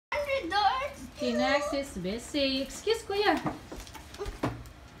Okay, next is Bessie. Excuse Kuya.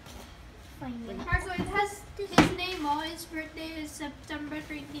 Marco, it has his name on. His birthday is September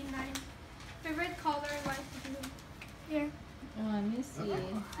 29. Favorite color, light blue. Here. Oh, let me see.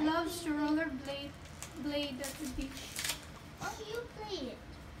 Loves to blade at the beach. Oh, you play it.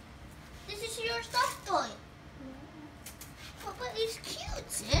 This is your stuffed toy. Oh, but it's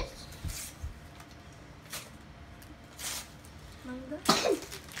cute, sis. Manga.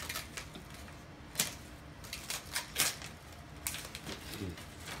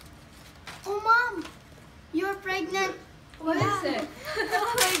 Oh, Mom, you're pregnant. What is it?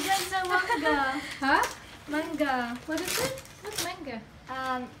 Oh my God, the manga. Huh? Manga. What is it? What's manga?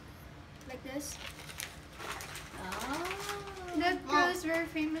 Like this. Oh. That girl is very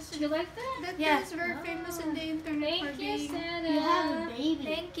famous. Do you like that? That girl is very famous in the internet for Thank you, being. Santa. You have a baby.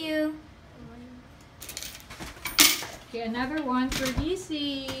 Thank you. Okay, another one for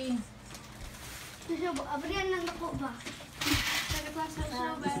DC. Santa Claus has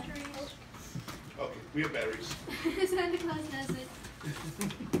no batteries. Okay, we have batteries. Santa Claus has it.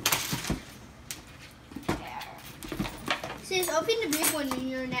 Sis, open the big one and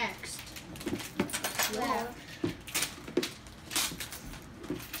you're next. Wow.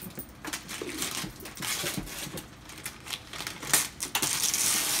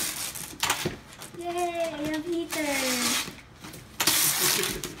 Yay, I have heater.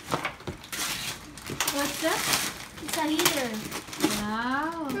 What's that? It's a heater.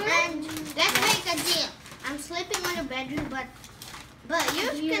 Wow. And let's make a deal. I'm sleeping on the bedroom, but you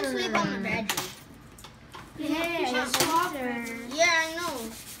can sleep on the bedroom. Yeah, I have heater. Yeah, I know.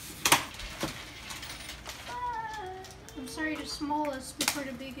 I'm sorry, the smallest before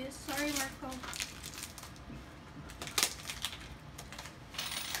the biggest. Sorry, Marco.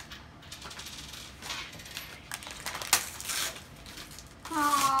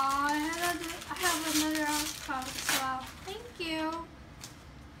 Aww, I have another cup. Wow, thank you.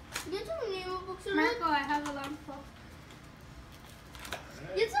 Dito mo niyo magpagsunod. Marco, I have a lamp clock.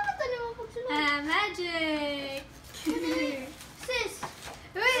 Dito mo tayo magpagsunod. Magic! Sis,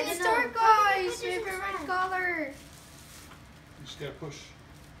 Wait, it's turquoise! My favorite color. You just gotta push.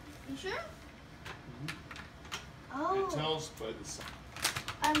 you sure? It Oh, tells by the sign.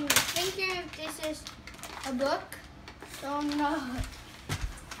 I'm thinking if this is a book. So I'm not.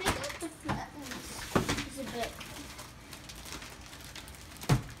 I think the flatness is a bit.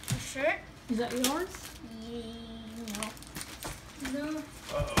 A shirt? Is that yours? Yeah, no. No.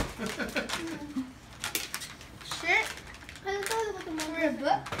 Uh-oh. Shirt? For a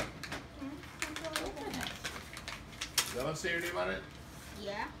book? Open it. Does that one say your name on it?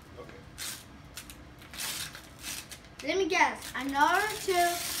 Yeah. Okay. Let me guess. Naruto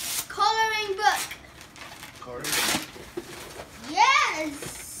coloring book. Card. Yes.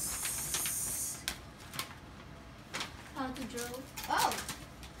 How to draw. Oh.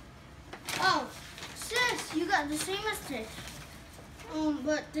 Oh, sis, you got the same as this.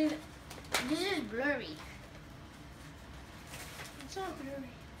 But this is blurry. It's not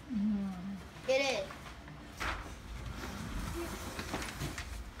blurry. Mm. It is.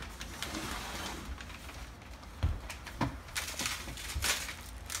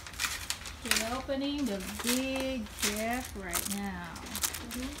 We're opening the big gift right now.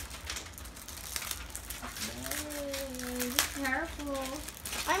 Yay, be careful.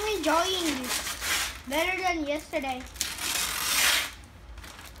 I'm enjoying this better than yesterday.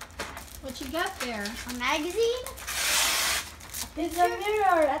 What you got there? A magazine? It's a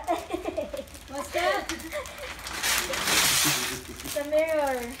mirror. What's that? It's a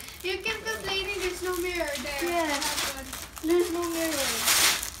mirror. You keep complaining there's no mirror there. Yeah. There's no mirror.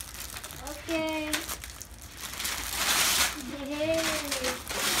 Okay. Yay.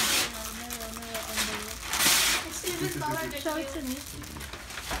 It's even taller than Show you. it to me.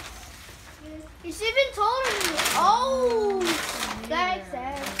 It's even taller than me. Oh!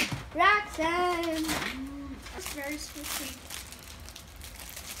 Roxanne. It's very squishy.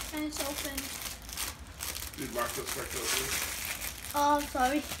 And it's open. Did Marco start to open it? Oh, I'm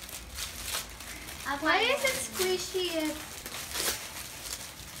sorry. Why is it squishy?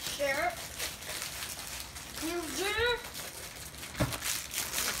 Sure. You sure?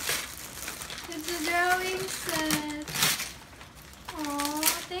 It's a drawing set. Oh,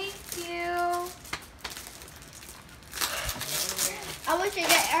 thank you. I wish I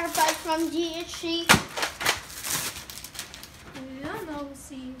get AirPods from GHC. We don't know who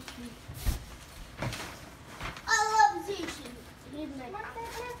sees you. I love GHC.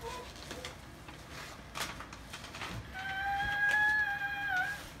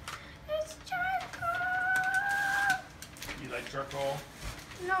 It's charcoal. You like charcoal?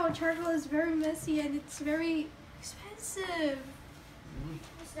 No, charcoal is very messy and it's very expensive.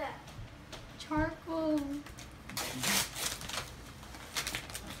 What's that? Charcoal.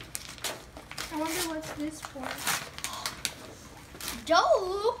 I wonder what's this for.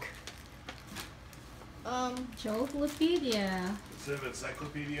 Joke. Jokelopedia. Instead of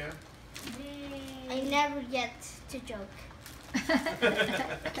encyclopedia. I never get to joke.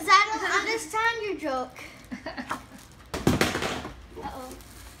 Because I don't understand your joke. Uh-oh.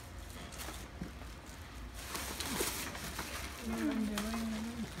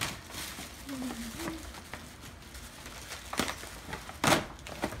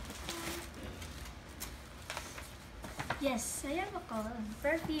 Yes, I have a color.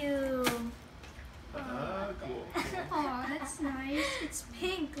 Perfume. Cool. Oh, that's nice. It's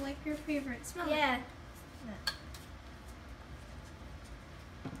pink, like your favorite. Smell it. Yeah.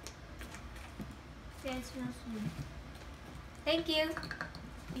 Yeah, it smells good. Thank you.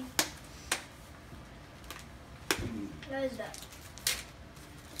 What is that?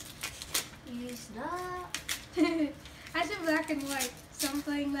 Use that. I said black and white.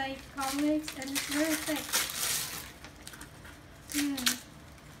 Something like comics and it's very thick.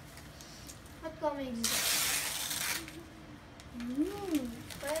 What comics is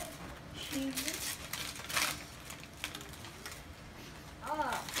that? What?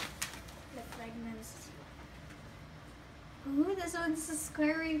 Oh, the fragments. Ooh, this one's a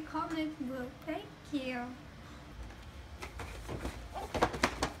scary comic book. Thank you.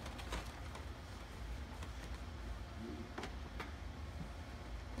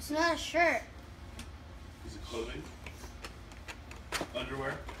 It's not a shirt. Is it clothing?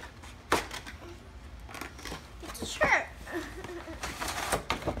 Underwear? It's a shirt.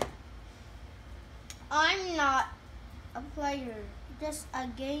 I'm not a player, just a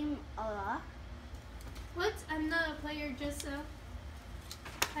game What? I'm not a player, just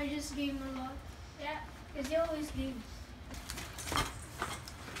I just game a lot. Yeah, because you always game.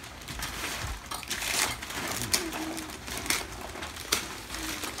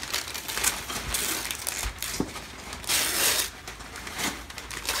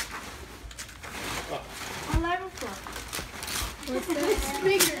 Alarm clock. What's that? It's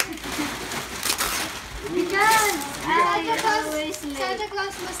bigger. Because Santa Claus, always late. Santa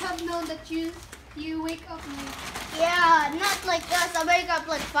Claus must have known that you wake up late. Yeah, not like us. I wake up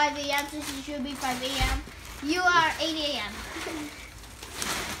like 5 a.m. since it should be 5 a.m. You are 8 a.m.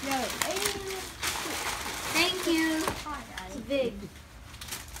 No, 8 a.m. Thank you. It's big.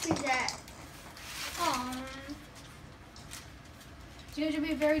 Who's that? Aww. It's going to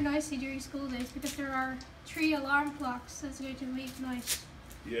be very noisy during school days because there are 3 alarm clocks that's going to make noise.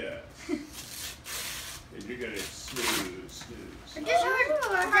 Yes. And you're gonna snooze. I just heard an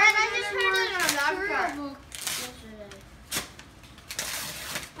alarm clock. Book.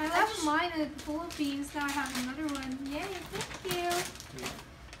 I left mine in the Philippines. Now I have another one. Yay, thank you.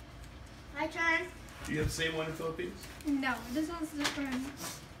 My turn. Do you have the same one in the Philippines? No, this one's different.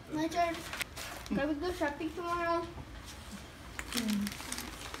 My turn. Can we go shopping tomorrow?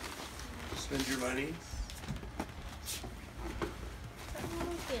 Spend your money.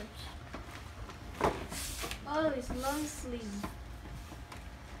 Oh, it's long sleeve.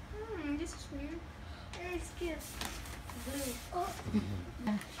 This is weird. It's cute. Blue. Oh.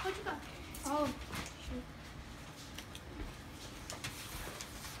 What you got? Oh, shoot.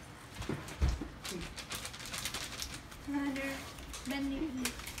 Another bending.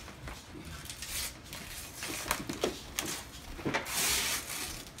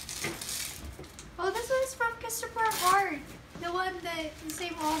 Oh, this one's from Christopher Hart. The one that, the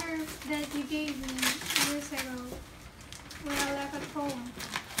same author that you gave me years ago when I left at home.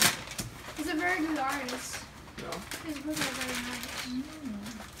 He's a very good artist. No? His books are very nice.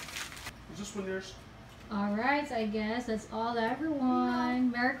 Is this one yours? Alright, I guess that's all, everyone.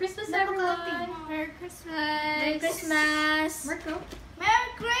 Merry Christmas, everyone. Merry Christmas. Merry Christmas. Marco.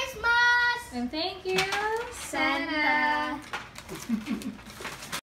 Merry Christmas! And thank you, Santa.